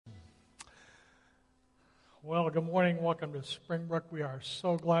Well, good morning. Welcome to Springbrook. We are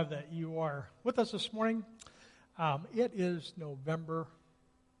so glad that you are with us this morning. It is November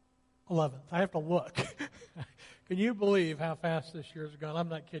 11th. I have to look. Can you believe how fast this year's gone? I'm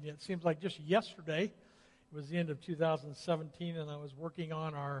not kidding you. It seems like just yesterday, it was the end of 2017, and I was working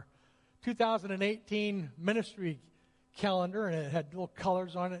on our 2018 ministry calendar, and it had little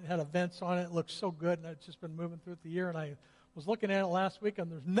colors on it, it had events on it. It looked so good, and it's just been moving through the year, and I was looking at it last week,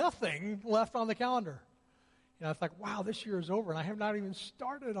 and there's nothing left on the calendar. And I was like, wow, this year is over, and I have not even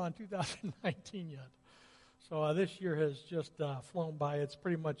started on 2019 yet. So this year has just flown by. It's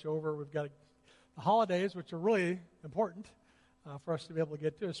pretty much over. We've got the holidays, which are really important for us to be able to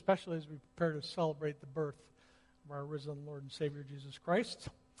get to, especially as we prepare to celebrate the birth of our risen Lord and Savior, Jesus Christ.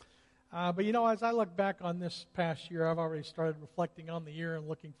 But, you know, as I look back on this past year, I've already started reflecting on the year and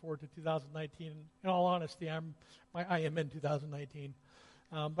looking forward to 2019. In all honesty, I am in 2019.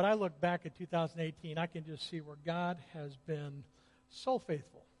 But I look back at 2018, I can just see where God has been so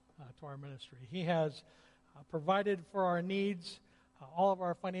faithful to our ministry. He has provided for our needs. All of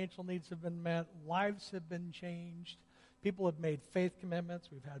our financial needs have been met. Lives have been changed. People have made faith commitments.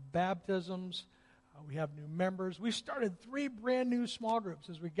 We've had baptisms. We have new members. We started 3 brand new small groups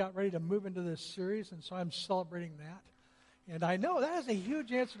as we got ready to move into this series, and so I'm celebrating that. And I know that is a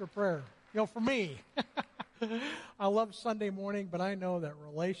huge answer to prayer, you know, for me. I love Sunday morning, but I know that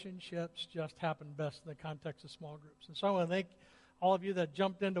relationships just happen best in the context of small groups. And so I want to thank all of you that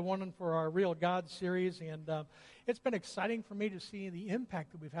jumped into one for our Real God series. And it's been exciting for me to see the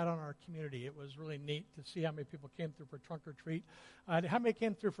impact that we've had on our community. It was really neat to see how many people came through for trunk or treat. How many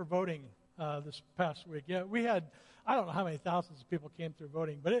came through for voting this past week? Yeah, we had, I don't know how many thousands of people came through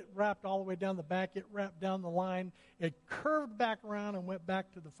voting, but it wrapped all the way down the back. It wrapped down the line. It curved back around and went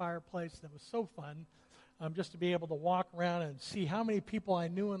back to the fireplace. That was so fun. Just to be able to walk around and see how many people I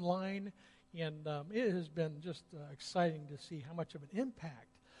knew in line. And it has been just exciting to see how much of an impact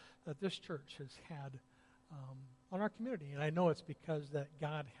that this church has had on our community. And I know it's because that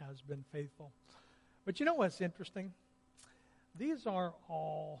God has been faithful. But you know what's interesting? These are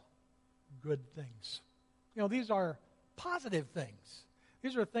all good things. You know, these are positive things.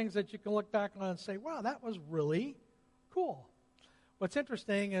 These are things that you can look back on and say, wow, that was really cool. What's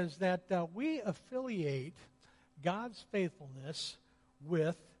interesting is that we affiliate God's faithfulness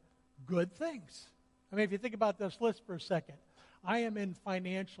with good things. I mean, if you think about this list for a second, I am in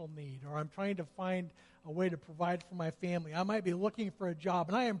financial need, or I'm trying to find a way to provide for my family. I might be looking for a job,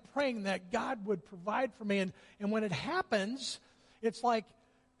 and I am praying that God would provide for me. And when it happens, it's like,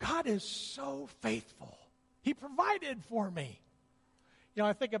 God is so faithful. He provided for me. You know,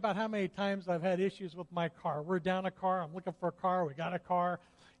 I think about how many times I've had issues with my car. We're down a car. I'm looking for a car. We got a car.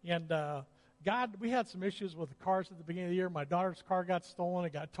 And God, we had some issues with the cars at the beginning of the year. My daughter's car got stolen.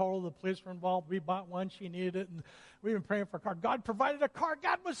 It got totaled. The police were involved. We bought one. She needed it. And we've been praying for a car. God provided a car.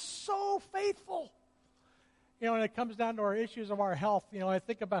 God was so faithful. You know, when it comes down to our issues of our health, you know, I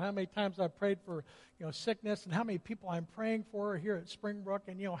think about how many times I've prayed for, you know, sickness and how many people I'm praying for here at Springbrook.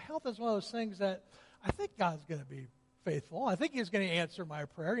 And, you know, health is one of those things that I think God's going to be faithful. I think He's going to answer my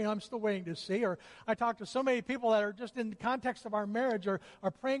prayer. You know, I'm still waiting to see. Or I talk to so many people that are just in the context of our marriage or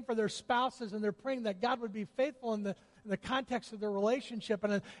are praying for their spouses, and they're praying that God would be faithful in the context of their relationship.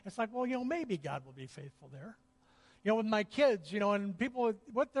 And it's like, well, you know, maybe God will be faithful there. You know, with my kids, you know, and people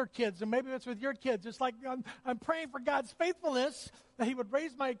with their kids, and maybe it's with your kids. It's like I'm praying for God's faithfulness, that He would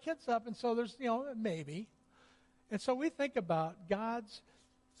raise my kids up. And so there's, you know, maybe. And so we think about God's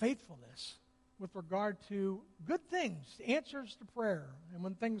faithfulness with regard to good things, answers to prayer, and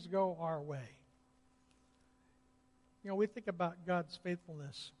when things go our way. You know, we think about God's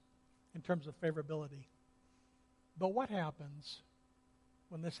faithfulness in terms of favorability. But what happens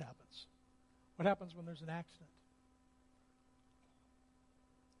when this happens? What happens when there's an accident?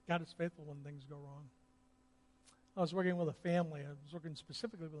 God is faithful when things go wrong. I was working with a family. I was working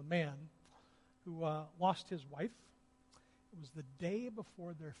specifically with a man who lost his wife. It was the day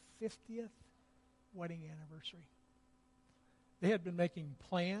before their 50th wedding anniversary. They had been making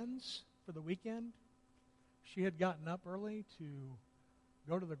plans for the weekend. She had gotten up early to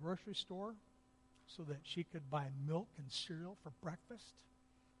go to the grocery store so that she could buy milk and cereal for breakfast.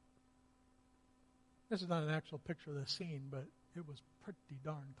 This is not an actual picture of the scene, but it was pretty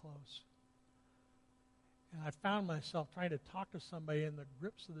darn close. And I found myself trying to talk to somebody in the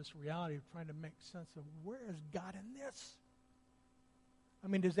grips of this reality of trying to make sense of where is God in this? I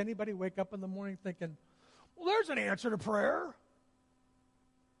mean, does anybody wake up in the morning thinking, well, there's an answer to prayer?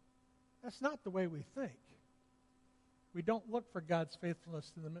 That's not the way we think. We don't look for God's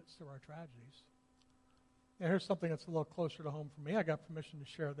faithfulness in the midst of our tragedies. And here's something that's a little closer to home for me. I got permission to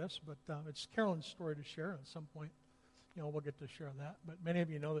share this, but it's Carolyn's story to share. At some point, we'll get to share that. But many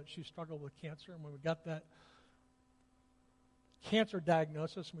of you know that she struggled with cancer, and when we got that cancer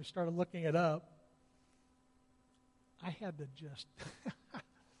diagnosis and we started looking it up, I had to just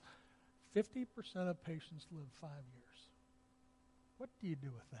 50% of patients live 5 years. What do you do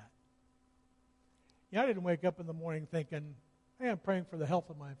with that? I didn't wake up in the morning thinking, hey, I'm praying for the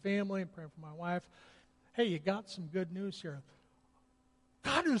health of my family, I'm praying for my wife. Hey, you got some good news here.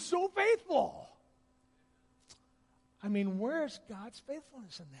 God is so faithful. I mean, where's God's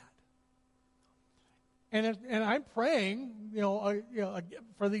faithfulness in that? And I'm praying,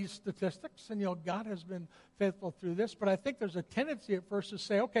 for these statistics, and God has been faithful through this. But I think there's a tendency at first to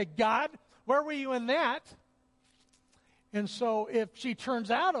say, okay, God, where were you in that? And so if she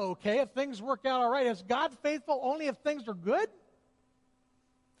turns out okay, if things work out all right, is God faithful only if things are good?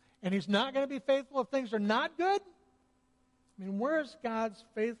 And He's not going to be faithful if things are not good? I mean, where's God's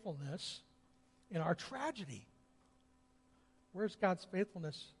faithfulness in our tragedy? Where's God's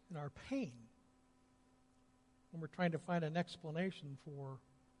faithfulness in our pain? When we're trying to find an explanation for,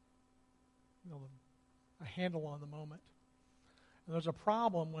 a handle on the moment. And there's a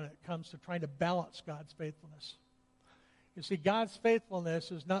problem when it comes to trying to balance God's faithfulness. You see, God's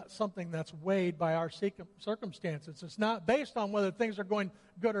faithfulness is not something that's weighed by our circumstances. It's not based on whether things are going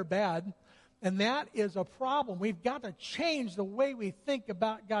good or bad. And that is a problem. We've got to change the way we think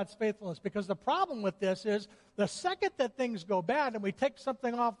about God's faithfulness, because the problem with this is the second that things go bad and we take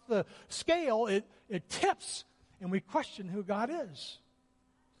something off the scale, it tips and we question who God is.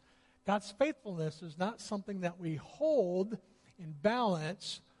 God's faithfulness is not something that we hold in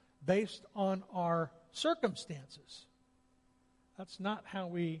balance based on our circumstances. That's not how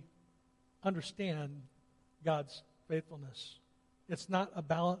we understand God's faithfulness. It's not a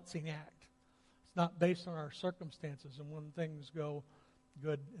balancing act. It's not based on our circumstances and when things go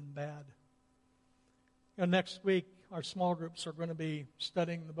good and bad. Next week, our small groups are going to be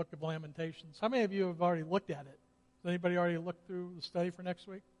studying the book of Lamentations. How many of you have already looked at it? Has anybody already looked through the study for next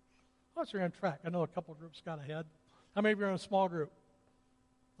week? Oh, so you're on track. I know a couple of groups got ahead. How many of you are in a small group?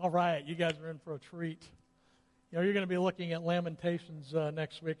 All right, you guys are in for a treat. You're going to be looking at Lamentations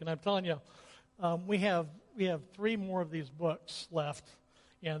next week, and I'm telling you, we have 3 more of these books left,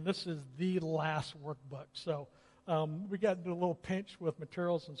 and this is the last workbook. So we got into a little pinch with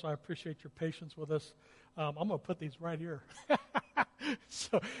materials, and so I appreciate your patience with us. I'm going to put these right here.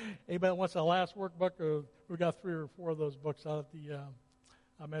 So anybody wants the last workbook, we got 3 or 4 of those books out at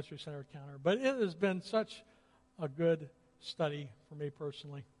the Ministry Center counter. But it has been such a good study for me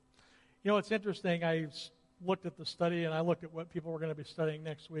personally. It's interesting. I looked at the study, and I looked at what people were going to be studying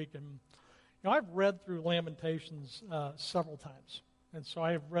next week. And, I've read through Lamentations several times. And so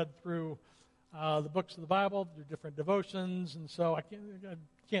I have read through the books of the Bible, through different devotions. And so I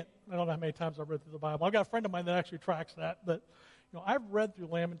don't know how many times I've read through the Bible. I've got a friend of mine that actually tracks that. But, I've read through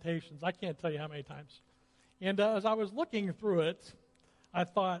Lamentations. I can't tell you how many times. And as I was looking through it, I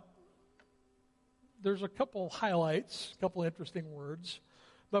thought there's a couple highlights, a couple interesting words.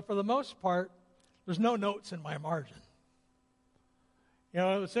 But for the most part, there's no notes in my margin.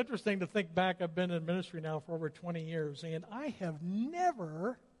 It's interesting to think back. I've been in ministry now for over 20 years, and I have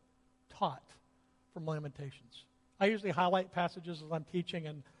never taught from Lamentations. I usually highlight passages as I'm teaching,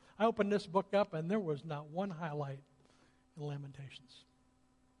 and I opened this book up, and there was not one highlight in Lamentations.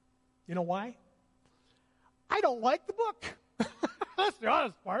 You know why? I don't like the book. That's the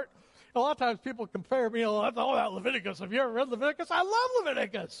honest part. A lot of times people compare me, that's all about Leviticus. Have you ever read Leviticus? I love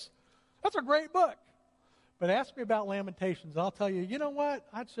Leviticus. That's a great book. But ask me about Lamentations, I'll tell you, you know what?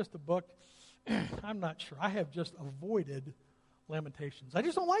 That's just a book. I'm not sure. I have just avoided Lamentations. I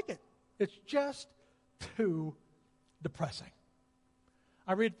just don't like it. It's just too depressing.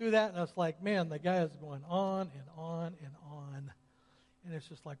 I read through that, and I was like, man, the guy is going on and on and on. And it's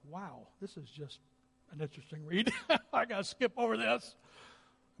just like, wow, this is just an interesting read. I got to skip over this.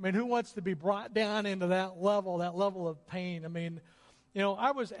 I mean, who wants to be brought down into that level of pain? I mean,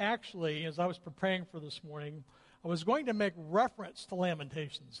 I was actually, as I was preparing for this morning, I was going to make reference to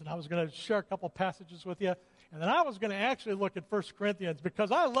Lamentations, and I was going to share a couple passages with you, and then I was going to actually look at 1 Corinthians,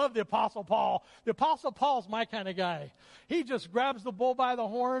 because I love the Apostle Paul. The Apostle Paul's my kind of guy. He just grabs the bull by the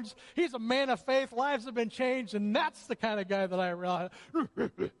horns. He's a man of faith. Lives have been changed, and that's the kind of guy that I realize,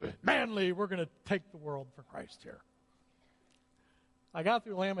 manly, we're going to take the world for Christ here. I got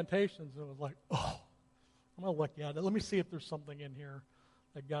through Lamentations, and it was like, oh, I'm going to look at it. Let me see if there's something in here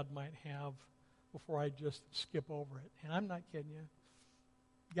that God might have before I just skip over it. And I'm not kidding you.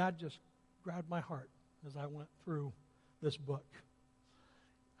 God just grabbed my heart as I went through this book.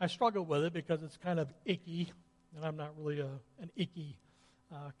 I struggle with it because it's kind of icky, and I'm not really an icky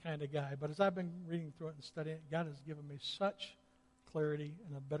kind of guy. But as I've been reading through it and studying it, God has given me such clarity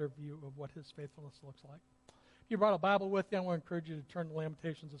and a better view of what his faithfulness looks like. If you brought a Bible with you, I want to encourage you to turn to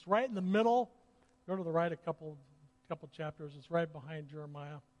Lamentations. It's right in the middle. Go to the right a couple chapters. It's right behind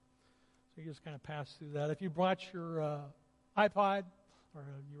Jeremiah. So you just kind of pass through that. If you brought your iPod or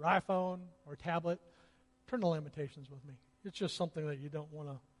your iPhone or tablet, turn to Lamentations with me. It's just something that you don't want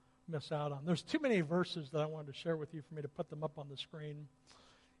to miss out on. There's too many verses that I wanted to share with you for me to put them up on the screen.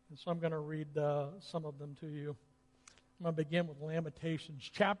 And so I'm going to read some of them to you. I'm going to begin with Lamentations,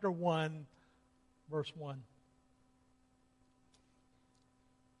 chapter 1, verse 1.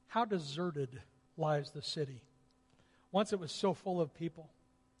 How deserted lies the city. Once it was so full of people.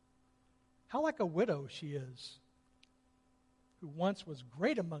 How like a widow she is, who once was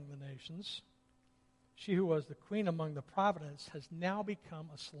great among the nations. She who was the queen among the provinces has now become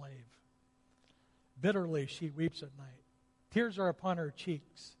a slave. Bitterly she weeps at night. Tears are upon her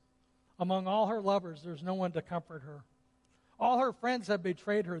cheeks. Among all her lovers, there's no one to comfort her. All her friends have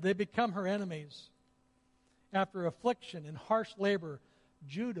betrayed her. They become her enemies. After affliction and harsh labor,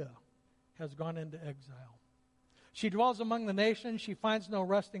 Judah has gone into exile. She dwells among the nations. She finds no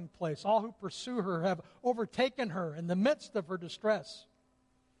resting place. All who pursue her have overtaken her in the midst of her distress.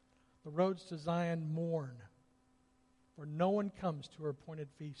 The roads to Zion mourn, for no one comes to her appointed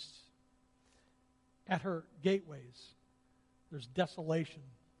feasts. At her gateways, there's desolation.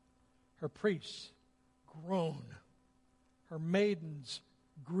 Her priests groan. Her maidens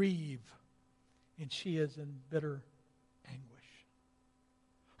grieve, and she is in bitter anguish.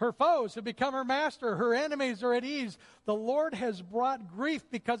 Her foes have become her master. Her enemies are at ease. The Lord has brought grief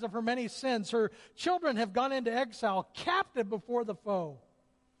because of her many sins. Her children have gone into exile, captive before the foe.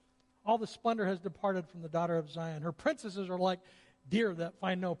 All the splendor has departed from the daughter of Zion. Her princesses are like deer that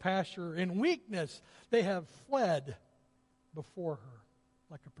find no pasture. In weakness, they have fled before her.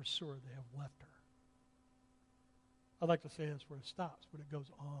 Like a pursuer, they have left her. I'd like to say that's where it stops, but it goes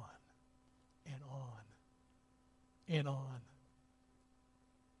on and on and on.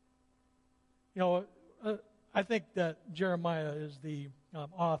 You know, I think that Jeremiah is the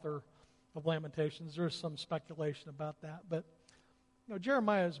author of Lamentations. There's some speculation about that, but you know,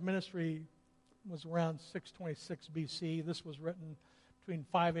 Jeremiah's ministry was around 626 BC. This was written between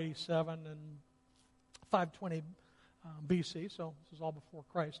 587 and 520 BC, so this is all before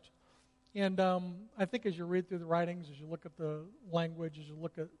Christ. And I think as you read through the writings, as you look at the language, as you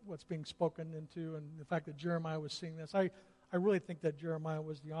look at what's being spoken into, and the fact that Jeremiah was seeing this, I really think that Jeremiah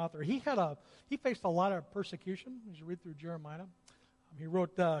was the author. He faced a lot of persecution as you read through Jeremiah. He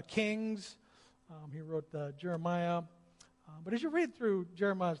wrote Kings. He wrote Jeremiah. But as you read through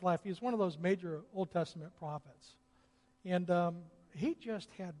Jeremiah's life, he's one of those major Old Testament prophets. And he just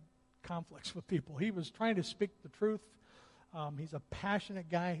had conflicts with people. He was trying to speak the truth. He's a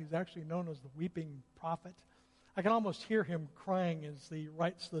passionate guy. He's actually known as the weeping prophet. I can almost hear him crying as he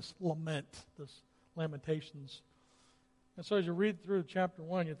writes this lament, this Lamentations. And so as you read through chapter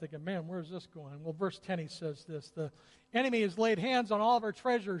 1, you're thinking, man, where's this going? Well, verse 10, he says this: the enemy has laid hands on all of her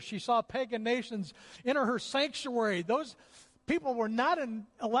treasures. She saw pagan nations enter her sanctuary. Those people were not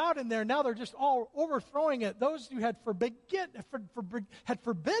allowed in there. Now they're just all overthrowing it. Those who had forbidden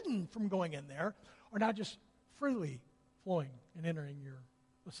from going in there are now just freely flowing and entering your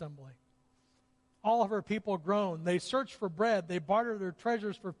assembly. All of her people groan. They search for bread. They barter their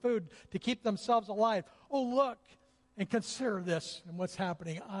treasures for food to keep themselves alive. Oh, look and consider this and what's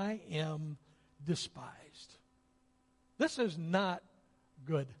happening. I am despised. This is not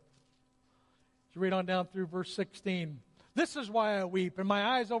good. As you read on down through verse 16, this is why I weep, and my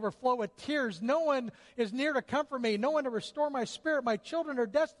eyes overflow with tears. No one is near to comfort me, no one to restore my spirit. My children are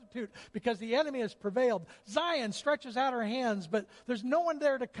destitute because the enemy has prevailed. Zion stretches out her hands, but there's no one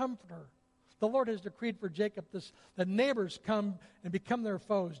there to comfort her. The Lord has decreed for Jacob that neighbors come and become their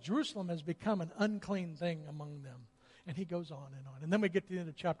foes. Jerusalem has become an unclean thing among them. And he goes on and on. And then we get to the end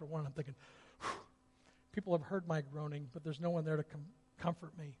of chapter 1. I'm thinking, people have heard my groaning, but there's no one there to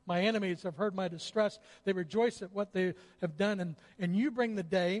comfort me. My enemies have heard my distress. They rejoice at what they have done. And you bring the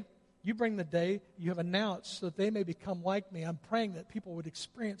day you have announced so that they may become like me. I'm praying that people would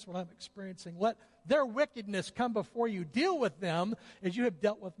experience what I'm experiencing. Let their wickedness come before you. Deal with them as you have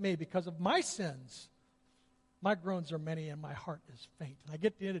dealt with me because of my sins. My groans are many and my heart is faint. And I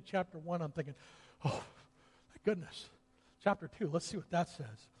get to the end of chapter 1, I'm thinking, oh, my goodness. Chapter 2, let's see what that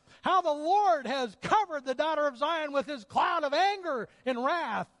says. How the Lord has covered the daughter of Zion with his cloud of anger and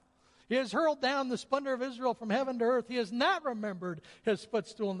wrath. He has hurled down the splendor of Israel from heaven to earth. He has not remembered his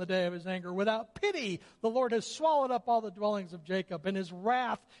footstool in the day of his anger. Without pity, the Lord has swallowed up all the dwellings of Jacob. In his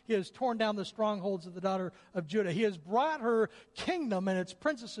wrath, he has torn down the strongholds of the daughter of Judah. He has brought her kingdom and its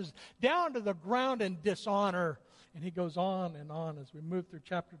princesses down to the ground in dishonor. And he goes on and on as we move through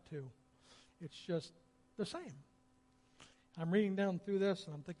chapter 2. It's just the same. I'm reading down through this,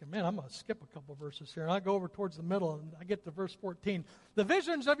 and I'm thinking, man, I'm going to skip a couple verses here. And I go over towards the middle, and I get to verse 14. The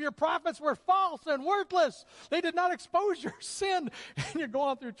visions of your prophets were false and worthless. They did not expose your sin. And you go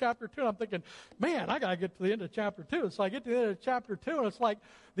on through chapter 2, and I'm thinking, man, I got to get to the end of chapter 2. So I get to the end of chapter 2, and it's like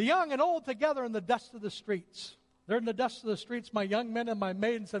the young and old together in the dust of the streets. They're in the dust of the streets, my young men and my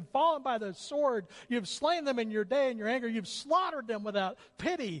maidens have fallen by the sword. You've slain them in your day and your anger. You've slaughtered them without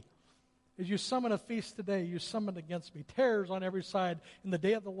pity. As you summon a feast today, you summoned against me terrors on every side in the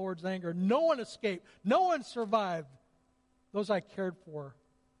day of the Lord's anger. No one escaped. No one survived. Those I cared for,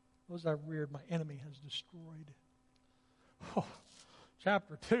 those I reared, my enemy has destroyed. Oh,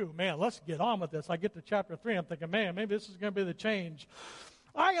 chapter 2, man, let's get on with this. I get to chapter 3, I'm thinking, man, maybe this is going to be the change.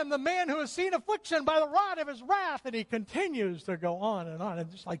 I am the man who has seen affliction by the rod of his wrath. And he continues to go on,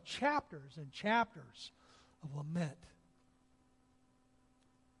 and just like chapters and chapters of lament.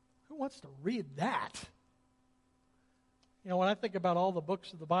 Who wants to read that? You know, when I think about all the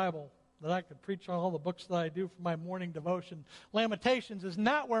books of the Bible that I could preach on, all the books that I do for my morning devotion, Lamentations is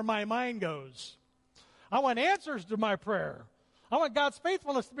not where my mind goes. I want answers to my prayer. I want God's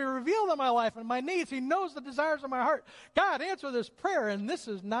faithfulness to be revealed in my life and my needs. He knows the desires of my heart. God, answer this prayer, and this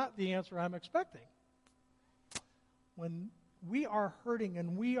is not the answer I'm expecting. When we are hurting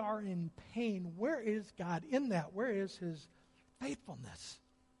and we are in pain, where is God in that? Where is his faithfulness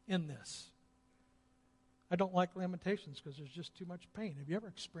in this? I don't like Lamentations because there's just too much pain. Have you ever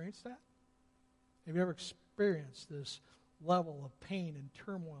experienced that? Have you ever experienced this level of pain and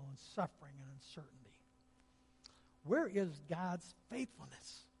turmoil and suffering and uncertainty? Where is God's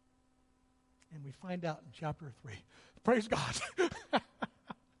faithfulness? And we find out in chapter 3. Praise God.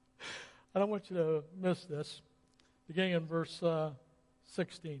 I don't want you to miss this. Beginning in verse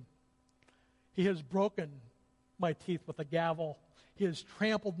 16. He has broken my teeth with a gavel. He has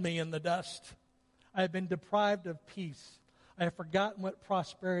trampled me in the dust. I have been deprived of peace. I have forgotten what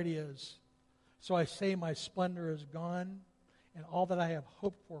prosperity is. So I say my splendor is gone, and all that I have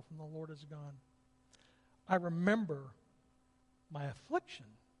hoped for from the Lord is gone. I remember my affliction,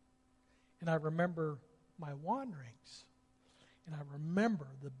 and I remember my wanderings, and I remember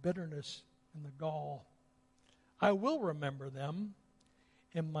the bitterness and the gall. I will remember them,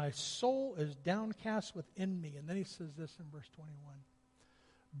 and my soul is downcast within me. And then he says this in verse 21.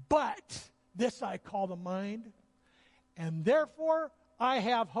 But this I call to mind, and therefore I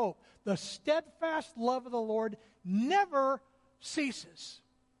have hope. The steadfast love of the Lord never ceases.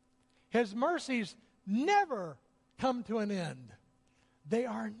 His mercies never come to an end. They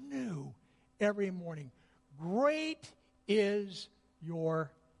are new every morning. Great is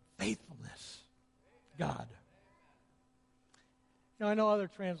your faithfulness, God. You know, I know other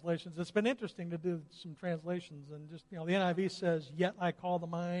translations. It's been interesting to do some translations, and just, you know, the NIV says, yet I call to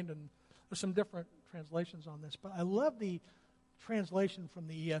mind, and there's some different translations on this, but I love the translation from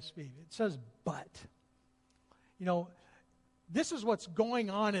the ESV. It says, but. You know, this is what's going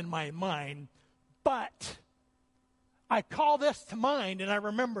on in my mind, but I call this to mind and I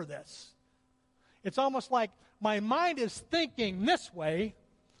remember this. It's almost like my mind is thinking this way,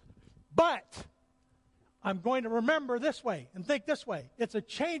 but I'm going to remember this way and think this way. It's a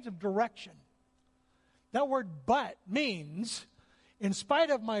change of direction. That word but means, in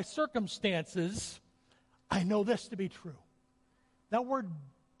spite of my circumstances, I know this to be true. That word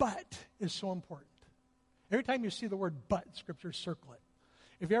but is so important. Every time you see the word but in Scripture, circle it.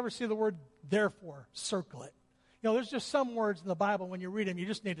 If you ever see the word therefore, circle it. You know, there's just some words in the Bible, when you read them, you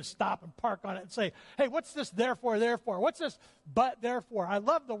just need to stop and park on it and say, hey, what's this therefore? What's this but therefore? I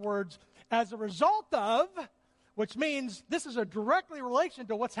love the words as a result of, which means this is a directly relation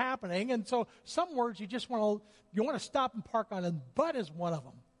to what's happening. And so some words you want to stop and park on, and but is one of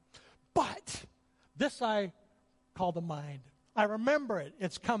them. But this I call to mind. I remember it.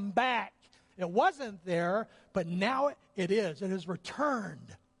 It's come back. It wasn't there, but now it is. It has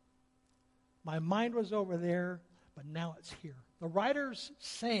returned. My mind was over there, but now it's here. The writer's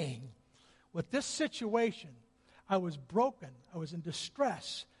saying, with this situation, I was broken, I was in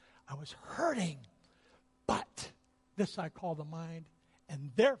distress, I was hurting, but this I call to mind,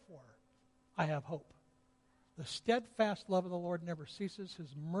 and therefore I have hope. The steadfast love of the Lord never ceases.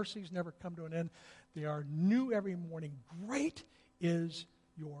 His mercies never come to an end. They are new every morning. Great is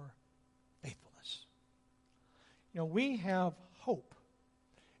your faithfulness. You know, we have hope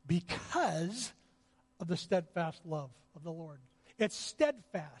because of the steadfast love of the Lord. It's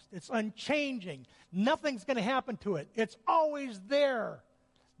steadfast. It's unchanging. Nothing's going to happen to it. It's always there.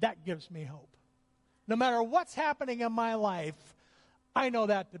 That gives me hope. No matter what's happening in my life, I know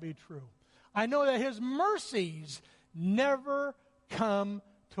that to be true. I know that His mercies never come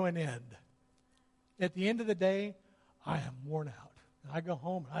to an end. At the end of the day, I am worn out. And I go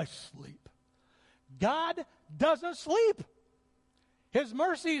home and I sleep. God doesn't sleep. His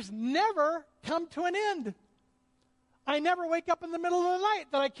mercies never come to an end. I never wake up in the middle of the night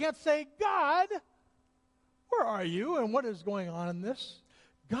that I can't say, God, where are you and what is going on in this?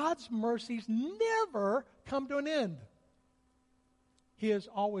 God's mercies never come to an end. He is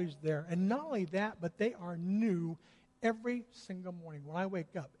always there. And not only that, but they are new every single morning. When I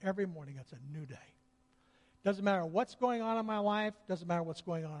wake up, every morning, it's a new day. Doesn't matter what's going on in my life. Doesn't matter what's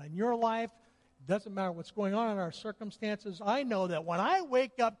going on in your life. Doesn't matter what's going on in our circumstances. I know that when I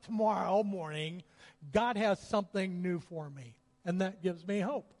wake up tomorrow morning, God has something new for me. And that gives me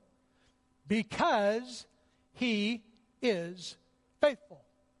hope. Because He is faithful.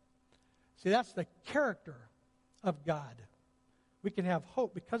 See, that's the character of God. We can have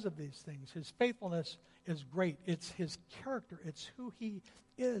hope because of these things. His faithfulness is great. It's His character. It's who He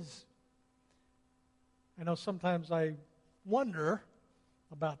is. I know sometimes I wonder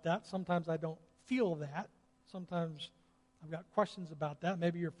about that. Sometimes I don't feel that. Sometimes I've got questions about that.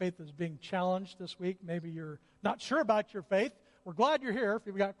 Maybe your faith is being challenged this week. Maybe you're not sure about your faith. We're glad you're here if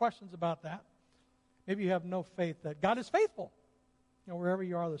you've got questions about that. Maybe you have no faith that God is faithful. You know, wherever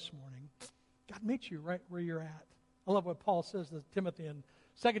you are this morning, God meets you right where you're at. I love what Paul says to Timothy in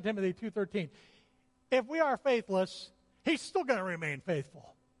 2 Timothy 2:13. If we are faithless, He's still going to remain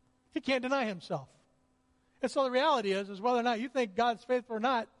faithful. He can't deny Himself. And so the reality is whether or not you think God's faithful or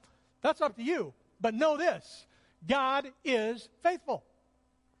not, that's up to you. But know this, God is faithful.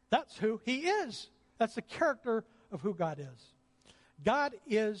 That's who He is. That's the character of who God is. God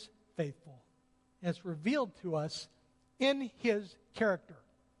is faithful. And it's revealed to us in His character.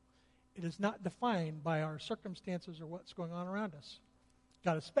 It is not defined by our circumstances or what's going on around us.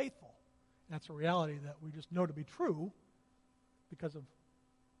 God is faithful. And that's a reality that we just know to be true because of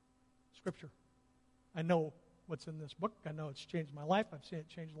Scripture. I know what's in this book. I know it's changed my life. I've seen it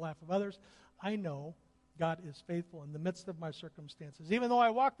change the life of others. I know God is faithful in the midst of my circumstances. Even though I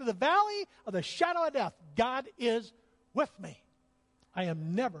walk through the valley of the shadow of death, God is with me. I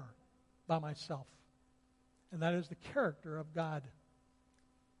am never by myself. And that is the character of God.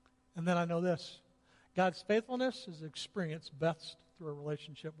 And then I know this. God's faithfulness is experienced best through a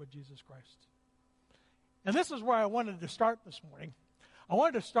relationship with Jesus Christ. And this is where I wanted to start this morning. I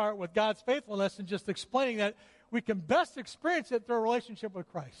wanted to start with God's faithfulness and just explaining that we can best experience it through a relationship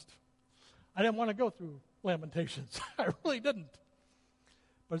with Christ. I didn't want to go through Lamentations. I really didn't.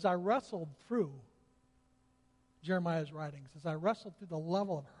 But as I wrestled through Jeremiah's writings, as I wrestled through the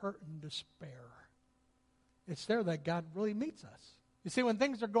level of hurt and despair, it's there that God really meets us. You see, when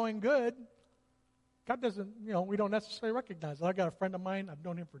things are going good, God doesn't, we don't necessarily recognize it. I got a friend of mine, I've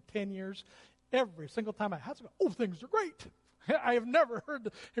known him for 10 years. Every single time I ask him, things are great. I have never heard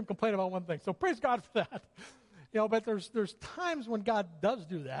him complain about one thing. So praise God for that. But there's times when God does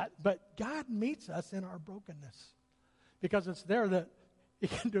do that, but God meets us in our brokenness because it's there that He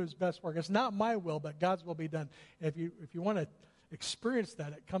can do His best work. It's not my will, but God's will be done. If you want to experience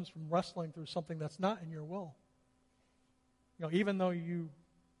that, it comes from wrestling through something that's not in your will. Even though you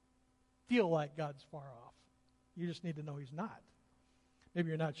feel like God's far off, you just need to know He's not. Maybe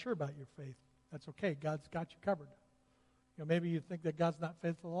you're not sure about your faith. That's okay. God's got you covered. Maybe you think that God's not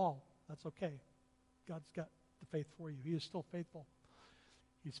faithful at all. That's okay. God's got the faith for you. He is still faithful.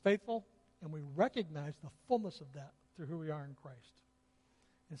 He's faithful, and we recognize the fullness of that through who we are in Christ.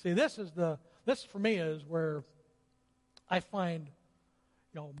 And see, this for me is where I find,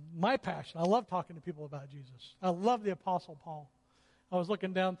 my passion. I love talking to people about Jesus. I love the Apostle Paul. I was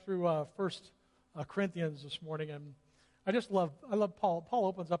looking down through 1 Corinthians this morning, and I love Paul. Paul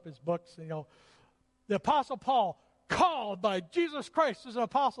opens up his books, and, the Apostle Paul, called by Jesus Christ as an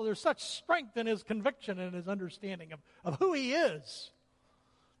apostle. There's such strength in his conviction and his understanding of who he is.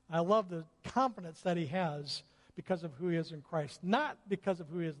 I love the confidence that he has because of who he is in Christ. Not because of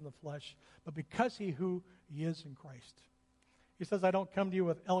who he is in the flesh, but because who he is in Christ. He says, I don't come to you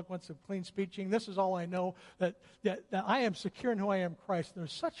with eloquence of clean speaking. This is all I know, that I am secure in who I am in Christ.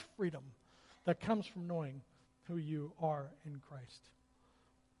 There's such freedom that comes from knowing who you are in Christ.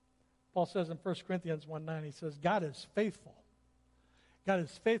 Paul says in 1 Corinthians 1:9, he says, God is faithful. God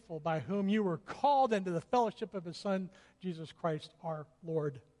is faithful by whom you were called into the fellowship of His Son, Jesus Christ, our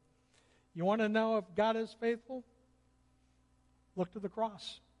Lord. You want to know if God is faithful? Look to the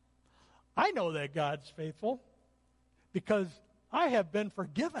cross. I know that God's faithful because I have been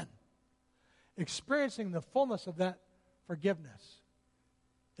forgiven. Experiencing the fullness of that forgiveness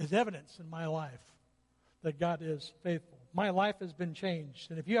is evidence in my life that God is faithful. My life has been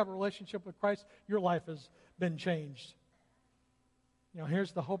changed. And if you have a relationship with Christ, your life has been changed.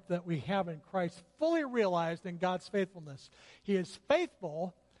 Here's the hope that we have in Christ, fully realized in God's faithfulness. He is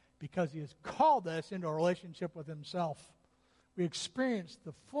faithful because He has called us into a relationship with Himself. We experience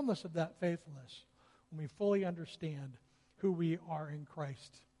the fullness of that faithfulness when we fully understand who we are in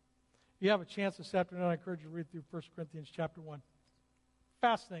Christ. If you have a chance this afternoon, I encourage you to read through 1 Corinthians chapter 1.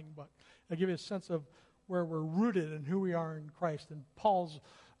 Fascinating book. It'll give you a sense of where we're rooted and who we are in Christ. And Paul's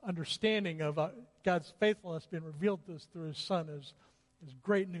understanding of God's faithfulness being revealed to us through His Son is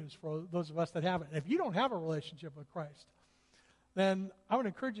great news for those of us that have it. And if you don't have a relationship with Christ, then I would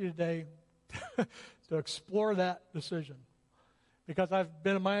encourage you today to explore that decision. Because I've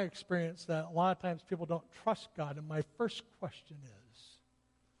been in my experience that a lot of times people don't trust God. And my first question is,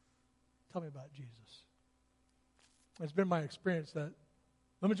 tell me about Jesus. It's been my experience that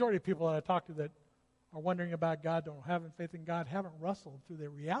the majority of people that I talk to that are wondering about God, don't have faith in God, haven't wrestled through the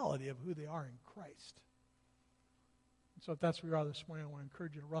reality of who they are in Christ. So if that's where you are this morning, I want to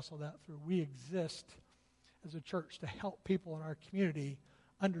encourage you to wrestle that through. We exist as a church to help people in our community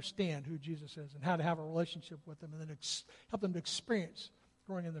understand who Jesus is and how to have a relationship with Him, and then help them to experience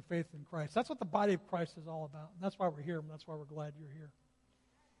growing in their faith in Christ. That's what the body of Christ is all about. And that's why we're here, and that's why we're glad you're here.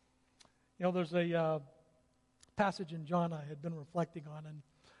 There's a passage in John I had been reflecting on, and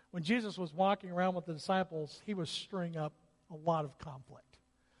when Jesus was walking around with the disciples, He was stirring up a lot of conflict.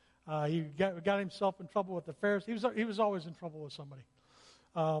 He got himself in trouble with the Pharisees. He was always in trouble with somebody.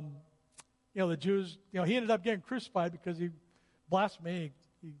 The Jews, he ended up getting crucified because he blasphemed.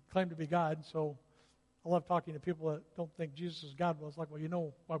 He claimed to be God. So I love talking to people that don't think Jesus is God. Well, it's like, well, you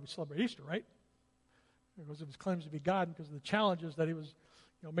know why we celebrate Easter, right? Because of his claims to be God and because of the challenges that he was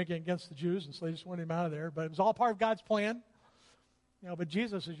making against the Jews, and so they just wanted him out of there. But it was all part of God's plan. But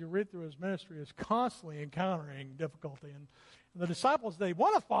Jesus, as you read through His ministry, is constantly encountering difficulty. And the disciples, they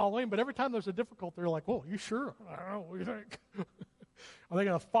want to follow Him, but every time there's a difficulty, they're like, "Whoa, you sure? I don't know. What do you think? Are they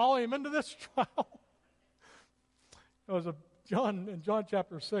going to follow Him into this trial?" It was in John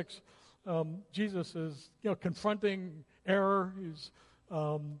chapter 6, Jesus is confronting error.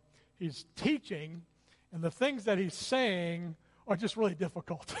 He's teaching, and the things that He's saying are just really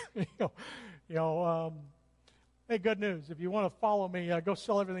difficult. Hey, good news. If you want to follow me, go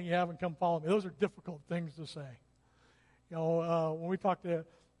sell everything you have and come follow me. Those are difficult things to say. When we talk to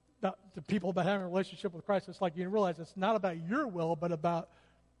people about having a relationship with Christ, it's like you realize it's not about your will, but about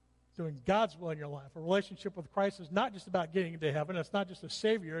doing God's will in your life. A relationship with Christ is not just about getting into heaven. It's not just a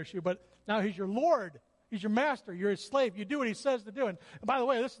Savior issue, but now He's your Lord. He's your master. You're His slave. You do what He says to do. And by the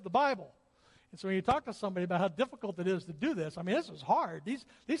way, this is the Bible. And so when you talk to somebody about how difficult it is to do this, this is hard.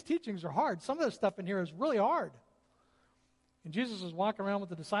 These teachings are hard. Some of the stuff in here is really hard. And Jesus is walking around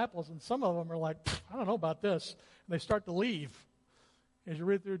with the disciples, and some of them are like, I don't know about this. And they start to leave. As you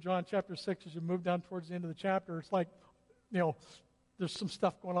read through John chapter 6, as you move down towards the end of the chapter, it's like, there's some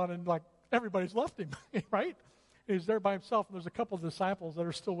stuff going on, and like everybody's left Him, right? He's there by Himself, and there's a couple of disciples that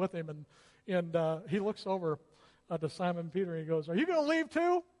are still with Him. And He looks over to Simon Peter, and He goes, "Are you going to leave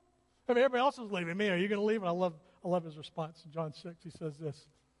too? Everybody else is leaving me. Are you going to leave?" And I love His response in John 6. He says this,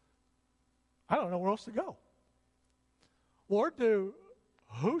 "I don't know where else to go. Lord, to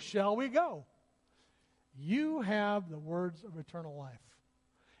who shall we go? You have the words of eternal life.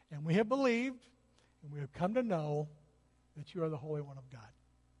 And we have believed, and we have come to know that You are the Holy One of God."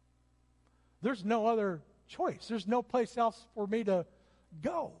 There's no other choice. There's no place else for me to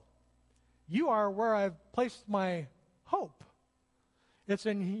go. You are where I've placed my hope. It's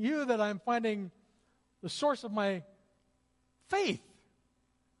in You that I'm finding the source of my faith.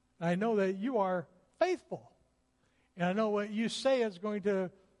 I know that You are faithful. And I know what You say is going to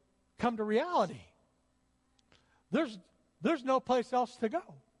come to reality. There's no place else to go.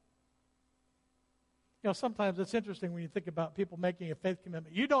 Sometimes it's interesting when you think about people making a faith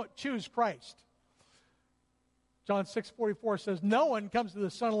commitment. You don't choose Christ. John 6:44 says, "No one comes to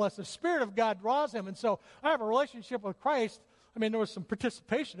the Son unless the Spirit of God draws him." And so I have a relationship with Christ. There was some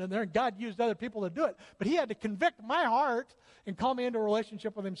participation in there, and God used other people to do it. But He had to convict my heart and call me into a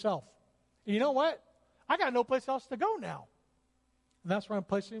relationship with Himself. And you know what? I got no place else to go now. And that's where I'm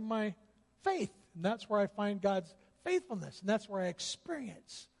placing my faith. And that's where I find God's faithfulness. And that's where I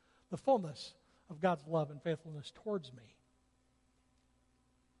experience the fullness of God's love and faithfulness towards me.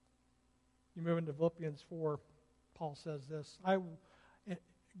 You move into Philippians 4, Paul says this,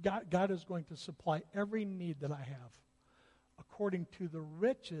 God is going to supply every need that I have according to the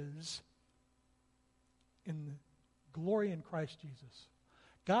riches in glory in Christ Jesus.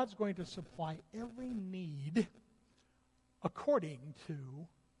 God's going to supply every need according to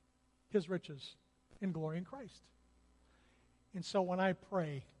his riches in glory in Christ. And so when I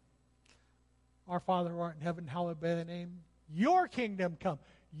pray, our Father who art in heaven, hallowed be thy name, your kingdom come,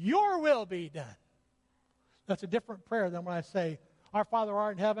 your will be done. That's a different prayer than when I say, our Father who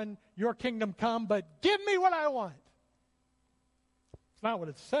art in heaven, your kingdom come, but give me what I want. It's not what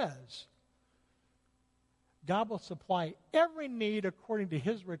it says. God will supply every need according to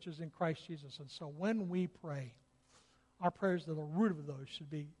his riches in Christ Jesus. And so when we pray, our prayers at the root of those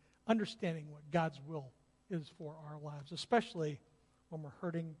should be understanding what God's will is for our lives, especially when we're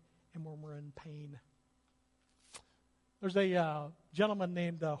hurting and when we're in pain. There's a gentleman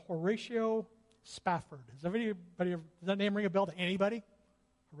named Horatio Spafford. Does that name ring a bell to anybody?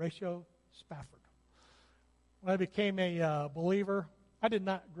 Horatio Spafford. When I became a believer, I did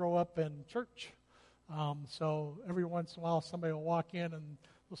not grow up in church. So every once in a while, somebody will walk in and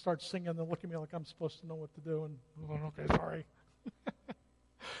they'll start singing and they'll look at me like I'm supposed to know what to do. And I'm going, okay, sorry.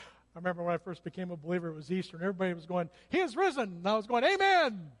 I remember when I first became a believer, it was Easter, and everybody was going, he is risen. And I was going,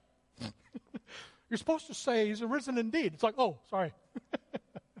 amen. You're supposed to say he's risen indeed. It's like, oh, sorry.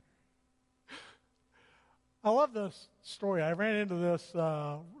 I love this story. I ran into this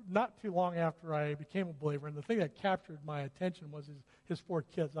not too long after I became a believer, and the thing that captured my attention was his 4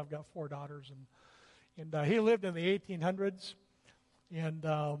 kids. I've got 4 daughters, and he lived in the 1800s, and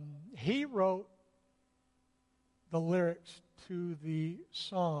he wrote the lyrics to the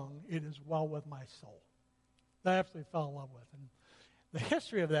song, It Is Well With My Soul, that I absolutely fell in love with. And the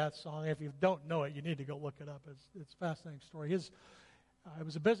history of that song, if you don't know it, you need to go look it up. It's a fascinating story. He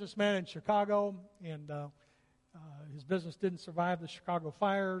was a businessman in Chicago, and his business didn't survive the Chicago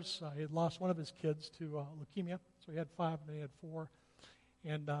fires. He had lost one of his kids to leukemia, so he had 5 and he had 4.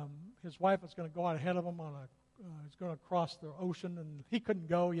 And his wife was going to go out ahead of him he's going to cross the ocean, and he couldn't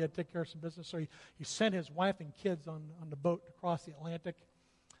go. He had to take care of some business, so he sent his wife and kids on the boat to cross the Atlantic.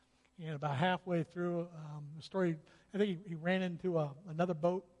 And about halfway through the story, I think he ran into another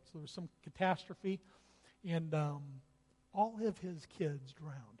boat, so there was some catastrophe, and all of his kids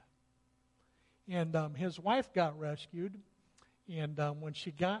drowned. And his wife got rescued, and when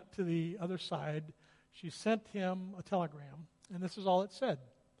she got to the other side, she sent him a telegram, and this is all it said.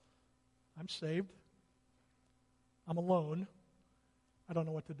 I'm saved. I'm alone. I don't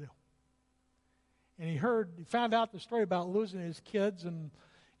know what to do. And he found out the story about losing his kids, and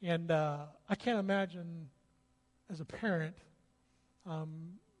I can't imagine as a parent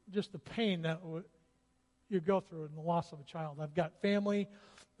just the pain that you go through in the loss of a child. I've got family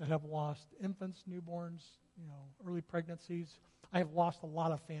that have lost infants, newborns, early pregnancies. I have lost a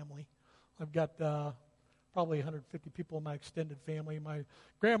lot of family. I've got probably 150 people in my extended family. My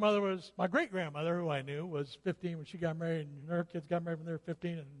great-grandmother, who I knew, was 15 when she got married, and her kids got married when they were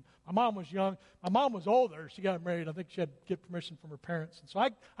 15, and my mom was young. My mom was older. She got married. I think she had to get permission from her parents. And so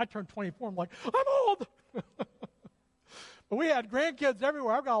I turned 24. I'm like, I'm old! But we had grandkids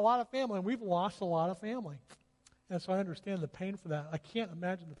everywhere. I've got a lot of family, and we've lost a lot of family. And so I understand the pain for that. I can't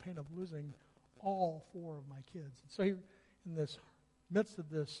imagine the pain of losing all 4 of my kids. And so in this midst of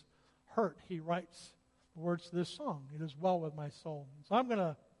this hurt, he writes the words to this song, It Is Well With My Soul.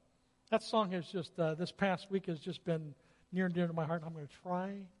 So that song has just, this past week has just been near and dear to my heart. I'm going to try,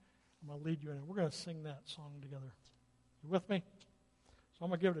 I'm going to lead you in it. We're going to sing that song together. You with me? So I'm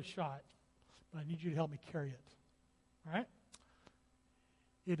going to give it a shot, but I need you to help me carry it. All right?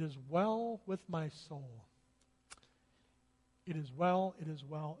 It is well with my soul. It is well, it is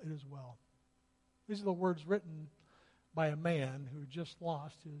well, it is well. These are the words written by a man who just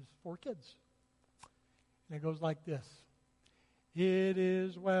lost his 4 kids. And it goes like this. It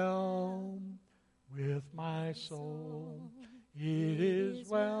is well with my soul. It is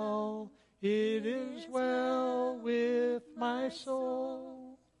well with my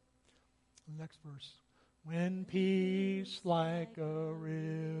soul. The next verse. When peace like a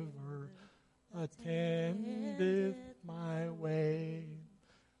river attendeth my way,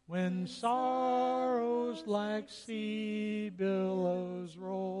 when sorrows like sea billows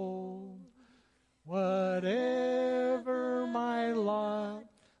roll, whatever my lot,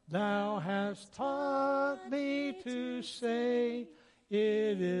 thou hast taught me to say,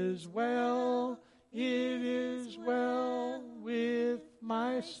 it is well with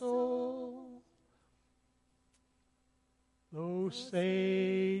my soul. Though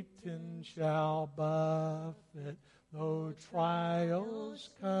Satan shall buffet, though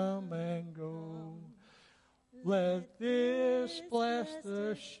trials come and go, let this blessed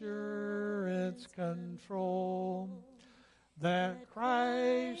assurance control. that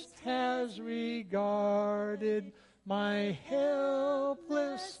Christ has regarded my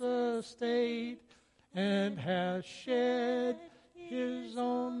helpless estate and has shed his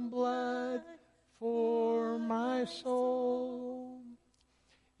own blood for my soul.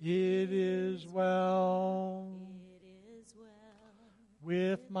 It is well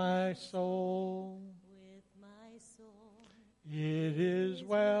with my soul. It is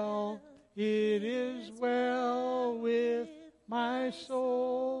well with my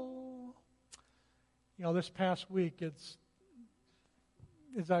soul. You know, this past week, as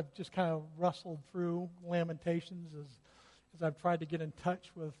I've just kind of wrestled through Lamentations, as I've tried to get in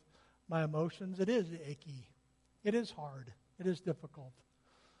touch with my emotions, it is achy. It is hard. It is difficult.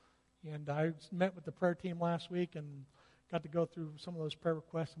 And I met with the prayer team last week and got to go through some of those prayer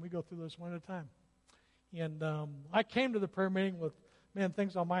requests, and we go through those one at a time. And I came to the prayer meeting with,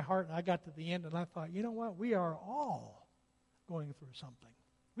 things on my heart, and I got to the end, and I thought, you know what? We are all going through something.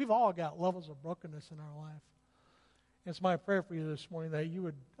 We've all got levels of brokenness in our life. And it's my prayer for you this morning that you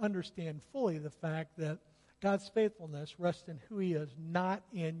would understand fully the fact that God's faithfulness rests in who He is, not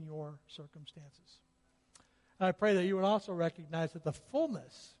in your circumstances. And I pray that you would also recognize that the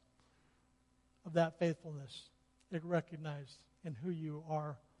fullness of that faithfulness is recognized in who you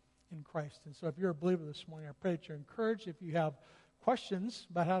are in Christ. And so if you're a believer this morning, I pray that you're encouraged. If you have questions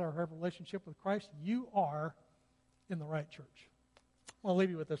about how to have a relationship with Christ, you are in the right church. I want to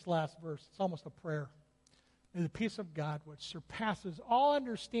leave you with this last verse. It's almost a prayer. May the peace of God, which surpasses all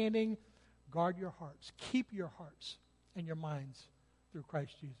understanding, guard your hearts. Keep your hearts and your minds through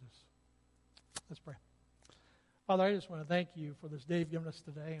Christ Jesus. Let's pray. Father, I just want to thank you for this day you've given us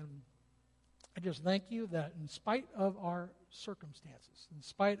today. And I just thank you that in spite of our circumstances, in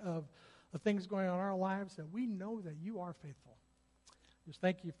spite of the things going on in our lives, that we know that you are faithful. Just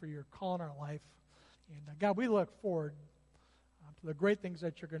thank you for your call in our life. And God, we look forward to the great things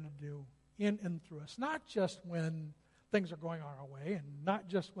that you're going to do in and through us, not just when things are going our way and not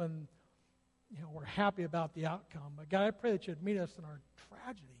just when we're happy about the outcome, but God, I pray that you'd meet us in our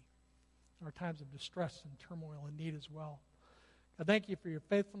tragedy, in our times of distress and turmoil and need as well. God, thank you for your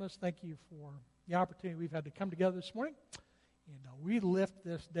faithfulness. Thank you for the opportunity we've had to come together this morning. And we lift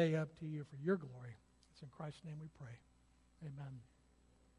this day up to you for your glory. It's in Christ's name we pray. Amen.